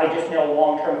pieces. I just know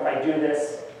long term if I do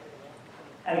this,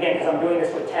 and again, because I'm doing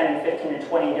this with 10 and 15 and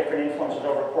 20 different influencers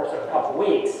over the course of a couple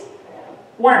weeks,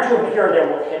 one or two of them here or there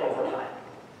will hit over time.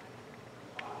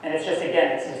 And it's just,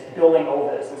 again, it's just building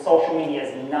over this. And social media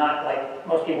is not like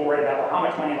most people worry about, well, how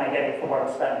much money am I getting for what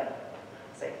I'm spending?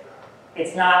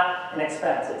 It's not an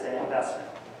expense, it's an investment.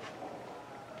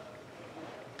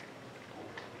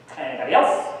 Anybody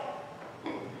else?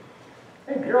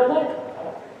 Hey, you're all night.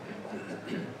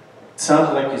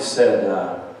 Sounds like you said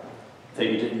that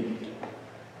you didn't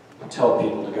tell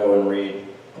people to go and read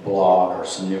a blog or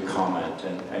some new comment,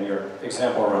 and your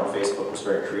example around Facebook was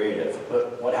very creative.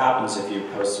 But what happens if you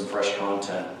post some fresh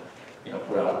content,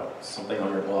 put out something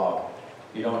on your blog?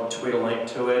 You don't tweet a link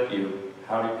to it,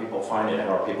 how do people find it?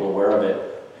 How are people aware of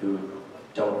it who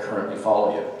don't currently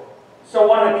follow you? So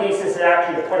one of the pieces is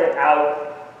actually to put it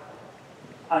out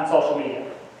on social media.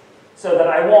 So that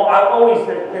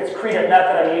this creative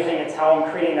method I'm using, it's how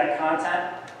I'm creating that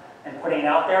content and putting it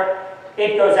out there.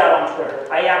 It goes out on Twitter.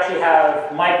 I actually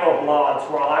have micro blogs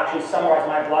where I'll actually summarize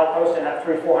my blog post and have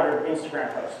 300-400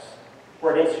 Instagram posts,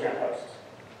 Word Instagram posts,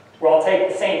 where I'll take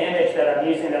the same image that I'm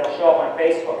using that'll show up on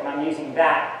Facebook, and I'm using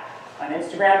that on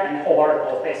Instagram, and the whole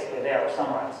article is basically there,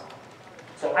 summarized.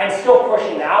 So I'm still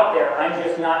pushing it out there. I'm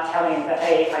just not telling them that,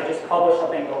 hey, I just published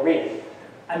something, go read it.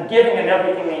 I'm giving them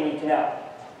everything they need to know.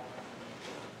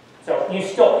 So you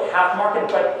still have to market,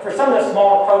 but for some of the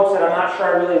smaller posts that I'm not sure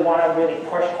I really want to really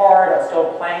push hard, I'm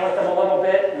still playing with them a little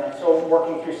bit, and I'm still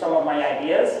working through some of my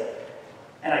ideas,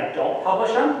 and I don't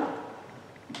publish them,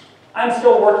 I'm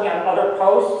still working on other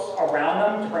posts around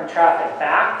them to bring traffic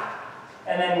back.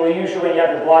 And then when you have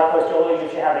your blog post, you'll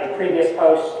usually have a previous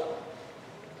post,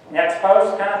 next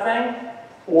post kind of thing,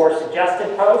 or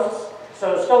suggested posts.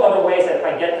 So there's still other ways that if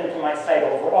I get them to my site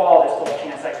overall, there's still a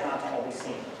chance that content will be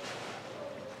seen.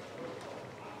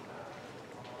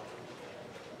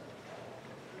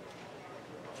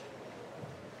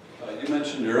 You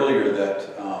mentioned earlier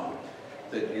that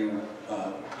that you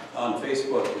on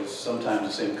Facebook is sometimes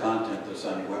the same content that's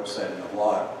on your website and the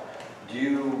blog. Do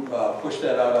you push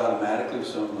that out automatically with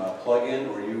some plug-in,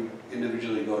 or you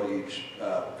individually go to each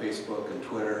Facebook and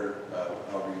Twitter,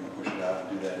 however you can push it out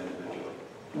and do that individually?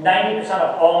 90%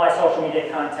 of all my social media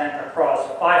content across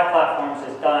 5 platforms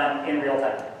is done in real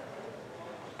time.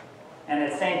 And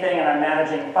it's the same thing, and I'm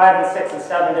managing 5 and 6 and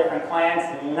 7 different clients,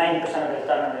 and 90% of it is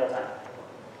done in real time.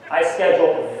 I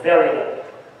schedule very little.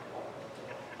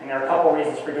 And there are a couple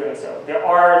reasons for doing so. There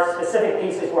are specific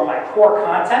pieces where my core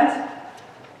content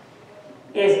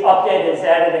is updated, is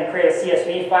added, and create a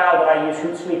CSV file that I use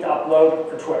Hootsuite to upload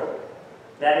for Twitter.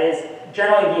 That is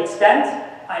generally the extent.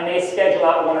 I may schedule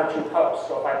out 1 or 2 posts.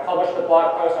 So if I publish the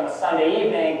blog post on a Sunday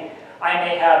evening, I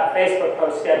may have a Facebook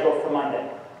post scheduled for Monday.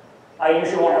 I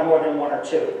usually won't have more than 1 or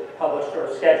 2 published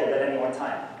or scheduled at any one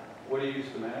time. What do you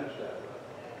use to manage that?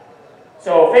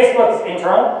 So Facebook is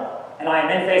internal, and I am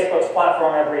in Facebook's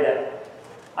platform every day.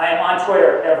 I am on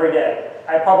Twitter every day.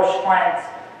 I publish clients'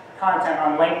 content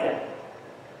on LinkedIn.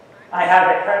 I have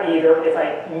it either if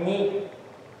I need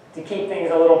to keep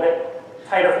things a little bit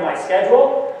tighter for my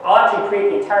schedule, I'll actually create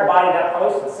the entire body of that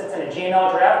post that sits in a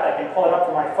Gmail draft. I can pull it up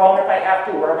from my phone if I have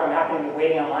to, wherever I'm happening to be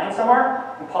waiting online somewhere,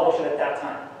 and publish it at that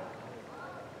time.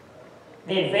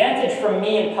 The advantage for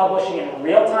me in publishing in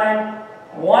real time,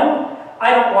 one,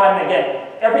 I don't run, again,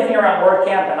 everything around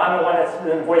WordCamp, and I'm the one that's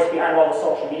the voice behind all the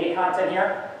social media content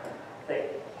here, that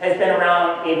has been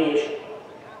around aviation.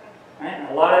 Right? And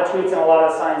a lot of tweets and a lot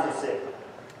of signs you see.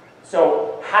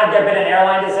 So, had there been an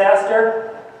airline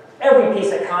disaster, every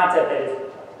piece of content that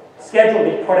is scheduled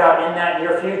to be put out in that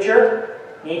near future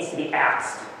needs to be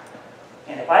axed.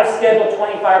 And if I've scheduled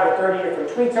 25 or 30 different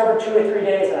tweets over 2 or 3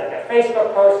 days, and I've got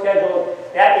Facebook posts scheduled,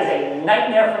 that is a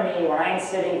nightmare for me when I'm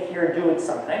sitting here doing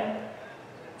something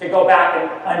to go back and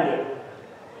undo.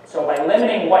 So by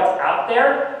limiting what's out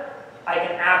there, I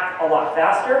can act a lot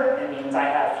faster. It means I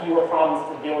have fewer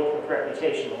problems to deal with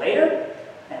reputation later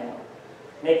and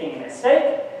making a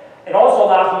mistake. It also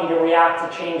allows me to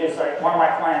react to changes. Like one of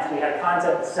my clients, we had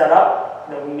content set up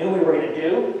that we knew we were going to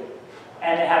do,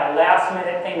 and they had a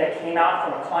last-minute thing that came out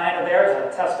from a client of theirs,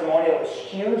 a testimonial that was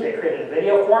huge. They created a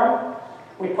video for them.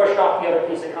 We pushed off the other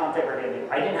piece of content we're going to do.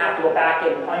 I didn't have to go back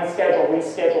and unschedule,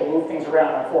 reschedule, move things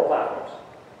around on 4 platforms.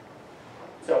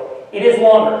 So it is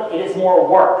longer. It is more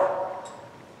work.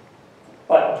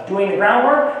 But doing the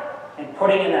groundwork and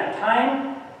putting in that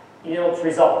time yields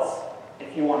results.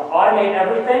 If you want to automate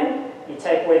everything, you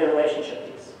take away the relationship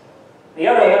piece. The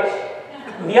other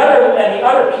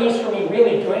piece for me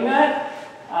really doing that,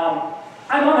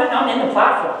 I'm in the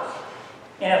platforms.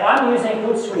 And if I'm using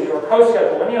Hootsuite or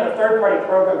CoSchedule or any other third-party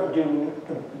program to do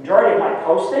the majority of my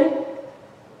posting,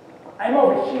 I'm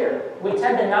over here. We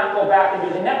tend to not go back and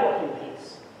do the networking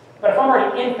piece. But if I'm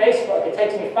already in Facebook, it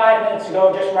takes me 5 minutes to go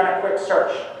and just run a quick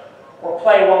search or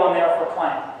play while I'm there for a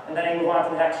client. And then I move on to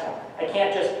the next one. I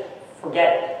can't just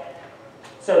forget it.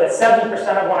 So that 70%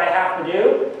 of what I have to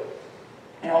do,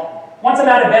 once I'm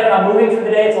out of bed and I'm moving through the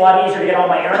day, it's a lot easier to get all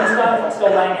my errands done. If I'm still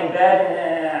laying in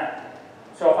bed,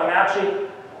 So if I'm actually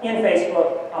in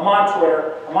Facebook, I'm on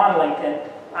Twitter, I'm on LinkedIn,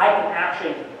 I can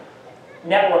actually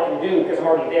network and do because I'm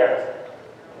already there.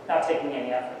 It's not taking me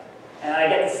any effort. And I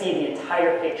get to see the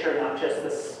entire picture, not just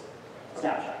this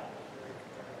snapshot.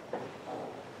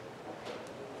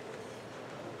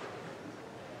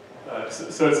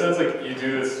 So it sounds like you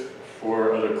do this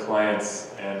for other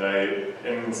clients, and I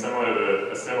am somewhat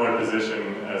of a similar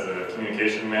position as a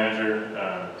communication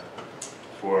manager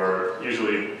for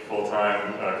usually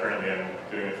full-time. Currently I'm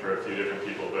doing it for a few different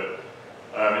people, but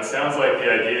it sounds like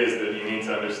the idea is that you need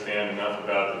to understand enough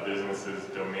about the business's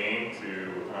domain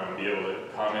to be able to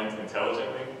comment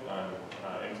intelligently on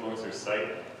influencer's site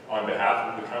on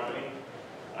behalf of the company.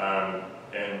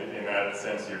 And in that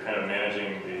sense, you're kind of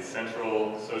managing the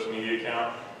central social media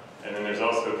account. And then there's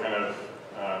also kind of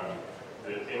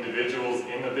the individuals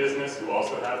in the business who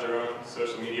also have their own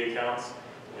social media accounts.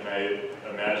 And I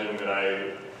imagine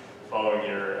that following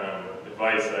your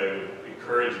advice, I would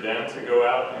encourage them to go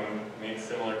out and make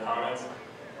similar comments.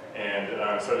 And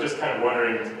so I'm just kind of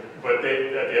wondering, but they,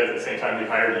 at the same time, they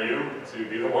hired you to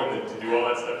be the one to do all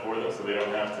that stuff for them, so they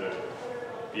don't have to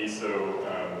be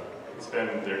so,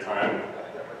 spend their time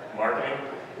marketing.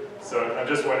 So I'm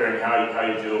just wondering how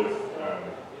you deal with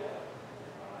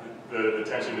the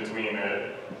tension between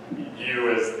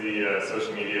you as the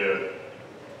social media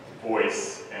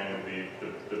voice and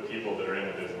the people that are in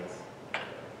the business.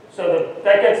 So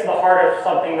that gets to the heart of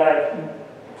something that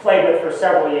I've played with for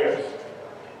several years.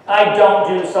 I don't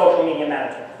do social media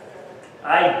management.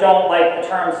 I don't like the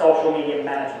term social media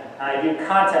management. I do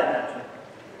content management.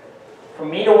 For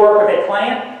me to work with a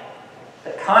client,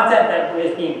 the content that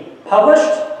is being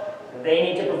published, they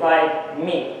need to provide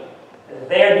me.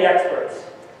 They're the experts.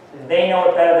 They know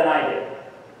it better than I do.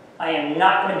 I am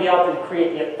not going to be able to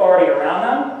create the authority around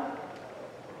them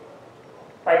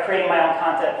by creating my own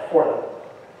content for them.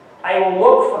 I will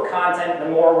look for content the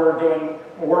more we're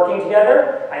working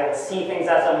together. I will see things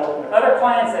as I'm working with other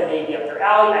clients that may be up their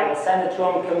alley. I will send it to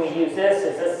them. Can we use this?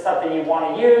 Is this something you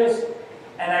want to use?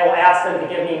 and I will ask them to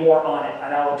give me more on it,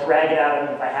 and I will drag it out of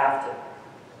them if I have to.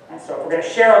 And so if we're going to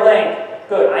share a link,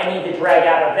 good, I need to drag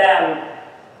out of them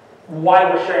why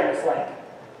we're sharing this link.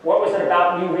 What was it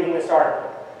about you reading this article?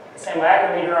 The same way I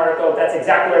can read an article, that's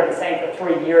exactly what I've been saying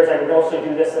for 3 years, I would also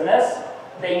do this and this,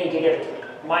 they need to give it to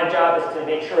me. My job is to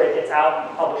make sure it gets out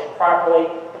and published properly,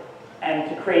 and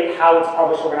to create how it's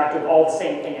published so we're not doing all the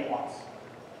same thing at once,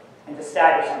 and to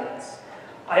stagger some of this.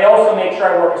 I also make sure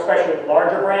I work especially with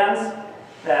larger brands,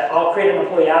 that I'll create an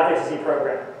employee advocacy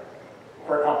program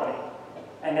for a company.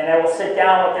 And then I will sit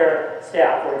down with their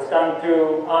staff, where it's done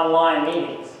through online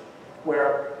meetings,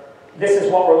 where this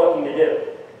is what we're looking to do.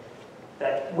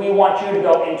 That we want you to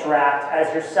go interact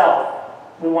as yourself.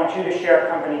 We want you to share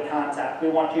company content. We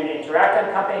want you to interact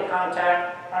on company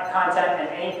content and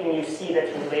anything you see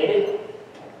that's related.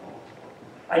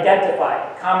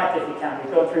 Identify, comment if you can.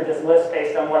 We go through this list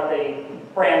based on what the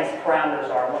brand's parameters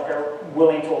are and what they're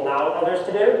willing to allow others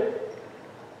to do.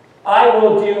 I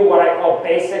will do what I call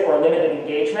basic or limited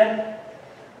engagement,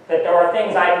 that there are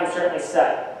things I can certainly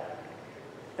say.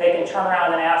 They can turn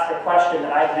around and ask a question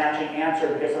that I can actually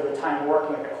answer because of the time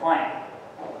working with the client.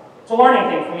 It's a learning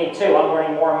thing for me too. I'm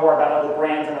learning more and more about other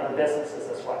brands and other businesses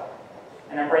this way.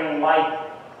 And I'm bringing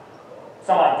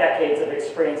some of my decades of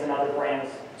experience in other brands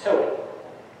to it.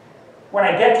 When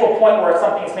I get to a point where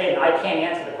something's made and I can't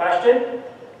answer the question,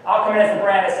 I'll come in as the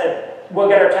brand and say, we'll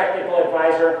get our technical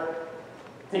advisor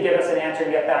to give us an answer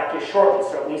and get back to you shortly.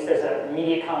 So at least there's an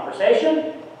immediate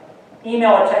conversation.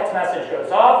 Email or text message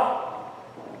goes off.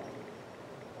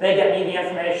 They get me the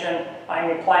information, I'm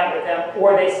replying with them,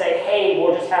 or they say, hey,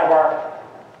 we'll just have our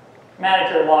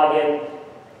manager log in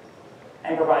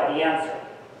and provide the answer.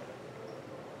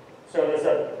 So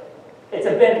it's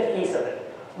a big piece of it.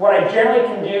 What I generally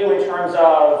can do in terms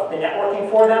of the networking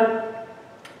for them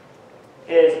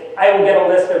is I will get a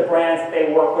list of brands that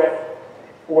they work with,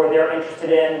 or they're interested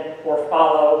in, or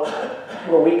follow,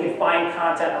 where we can find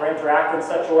content or interact in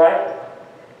such a way.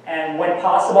 And when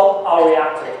possible, I'll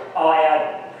react to it. I'll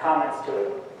add comments to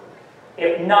it.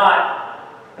 If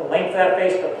not, the link to that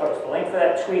Facebook post, the link to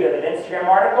that tweet or that Instagram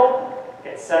article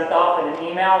gets sent off in an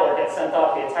email or gets sent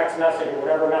off via text message or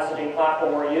whatever messaging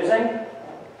platform we're using,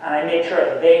 and I make sure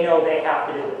that they know they have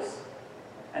to do this.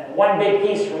 And one big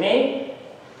piece for me,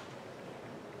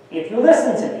 if you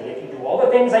listen to me, if you do all the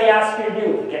things I ask you to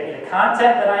do, if you get me the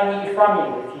content that I need from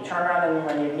you, if you turn around and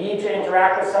when you need to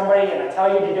interact with somebody and I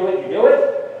tell you to do it, you do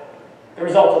it, the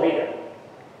results will be there.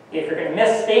 If you're going to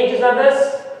miss stages of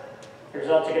this, the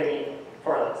results are going to be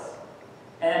far less.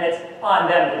 And it's on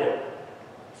them to do it.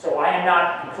 So I am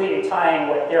not completely tying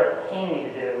what they're paying me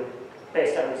to do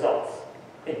based on results.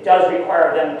 It does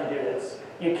require them to do this.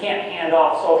 You can't hand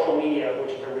off social media,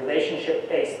 which is a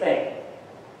relationship-based thing,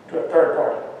 to a third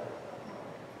party.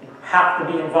 You have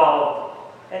to be involved,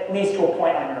 at least to a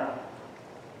point on your own.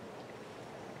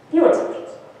 Few exceptions.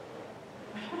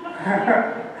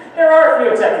 There are a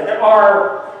few exceptions. There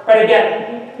are, but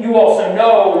again, you also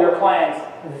know your clients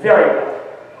very well.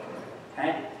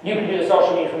 Okay? You can do the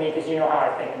social media for me because you know how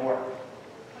I think and work.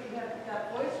 You have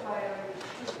that voice fire.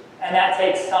 And that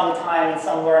takes some time and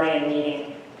some learning and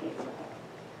meeting people.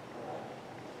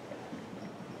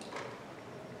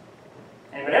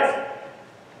 Anybody else?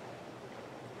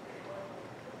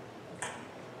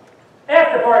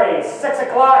 After party, 6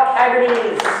 o'clock,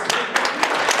 Haggerty's.